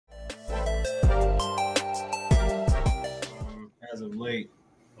as of late,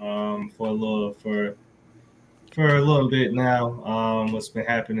 for a little bit now. What's been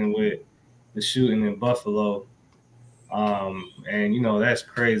happening with the shooting in Buffalo, and that's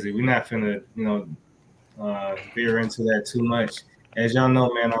crazy. We're not finna veer into that too much. As y'all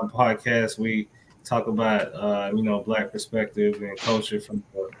know, man, our podcast we talk about Black perspective and culture from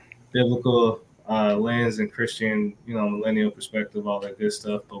the biblical lens and Christian, millennial perspective, all that good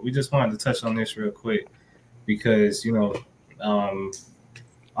stuff. But we just wanted to touch on this real quick because,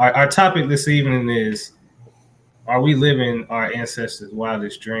 our topic this evening is, are we living our ancestors'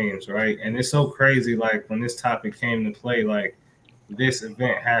 wildest dreams, right? And it's so crazy, like, when this topic came to play, like, this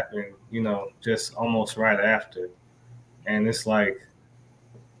event happened, just almost right after. And it's like,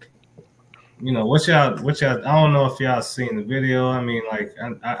 what y'all, I don't know if y'all seen the video. I mean, like,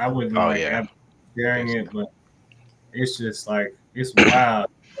 I wouldn't sharing it, but it's just like, it's wild.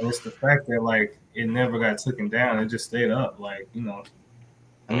 And it's the fact that, like, it never got taken down. It just stayed up. Like, I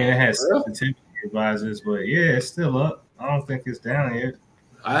mean, it has sensitivity advisors, but yeah, it's still up. I don't think it's down yet.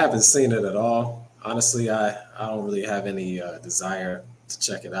 I haven't seen it at all. Honestly, I don't really have any desire to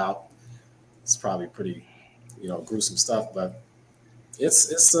check it out. It's probably pretty, gruesome stuff, but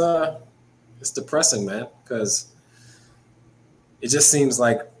it's depressing, man, because it just seems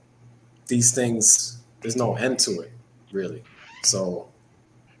like these things, there's no end to it, really. So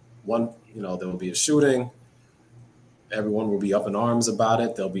there will be a shooting. Everyone will be up in arms about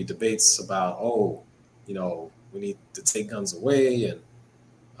it. There'll be debates about, we need to take guns away. And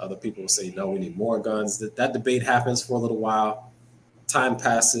other people will say, no, we need more guns. That debate happens for a little while. Time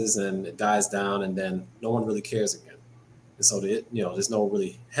passes and it dies down, and then no one really cares again. And so, there's no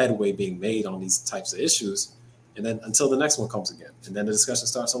really headway being made on these types of issues. And then until the next one comes again. And then the discussion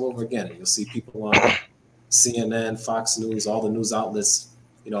starts all over again. And you'll see people on CNN, Fox News, all the news outlets,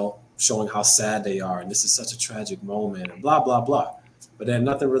 showing how sad they are. And this is such a tragic moment and blah, blah, blah. But then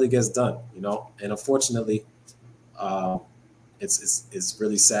nothing really gets done, And unfortunately, it's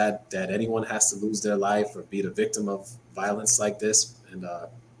really sad that anyone has to lose their life or be the victim of violence like this. And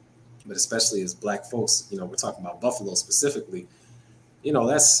but especially as Black folks, we're talking about Buffalo specifically,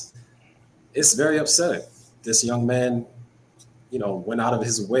 it's very upsetting. This young man, went out of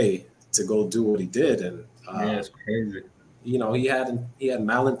his way to go do what he did. And it's crazy. He had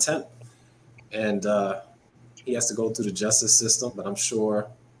malintent, and he has to go through the justice system. But I'm sure,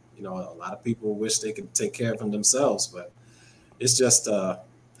 a lot of people wish they could take care of him themselves. But it's just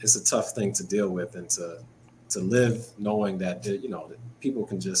it's a tough thing to deal with, and to live knowing that that people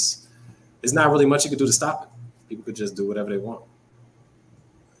can just, there's not really much you can do to stop it. People could just do whatever they want.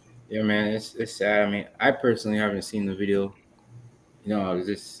 Yeah, man, it's sad. I mean, I personally haven't seen the video. I was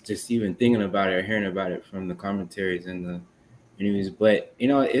just even thinking about it or hearing about it from the commentaries and the interviews. But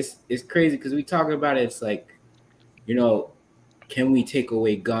it's crazy because we talk about it. It's like, can we take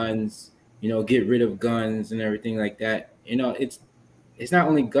away guns? Get rid of guns and everything like that. It's not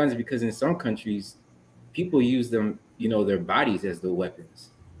only guns, because in some countries, people use them, their bodies as the weapons.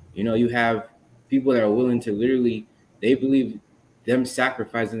 You have people that are willing to literally, they believe them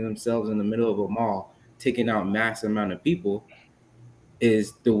sacrificing themselves in the middle of a mall, taking out mass amount of people,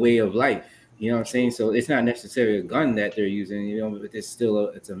 is the way of life. You know what I'm saying? So it's not necessarily a gun that they're using, but it's still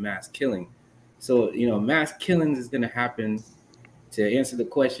it's a mass killing. So, mass killings is going to happen. To answer the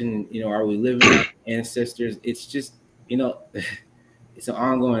question, are we living our ancestors? It's just, it's an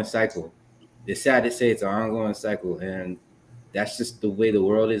ongoing cycle. It's sad to say it's an ongoing cycle, and that's just the way the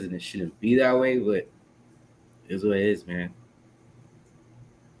world is, and it shouldn't be that way, but it's what it is, man.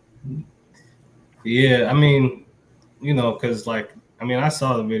 Yeah, I mean, because I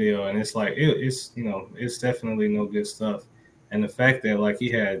saw the video, and it's like it's definitely no good stuff. And the fact that, like,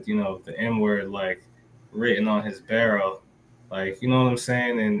 he had the N-word, like, written on his barrel, like, you know what I'm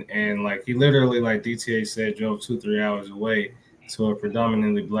saying, and like, he literally, like DTH said, drove 2-3 hours away to a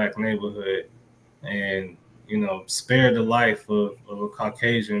predominantly Black neighborhood, and spared the life of a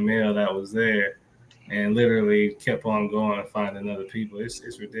Caucasian male that was there, and literally kept on going and finding other people. It's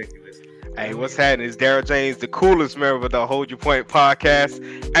ridiculous. Hey, what's happening? It's Daryl James, the coolest member of the Hold Your Point podcast.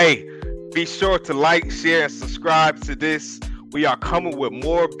 Hey, be sure to like, share, and subscribe to this. We are coming with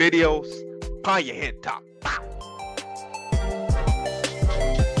more videos. Pon your head top.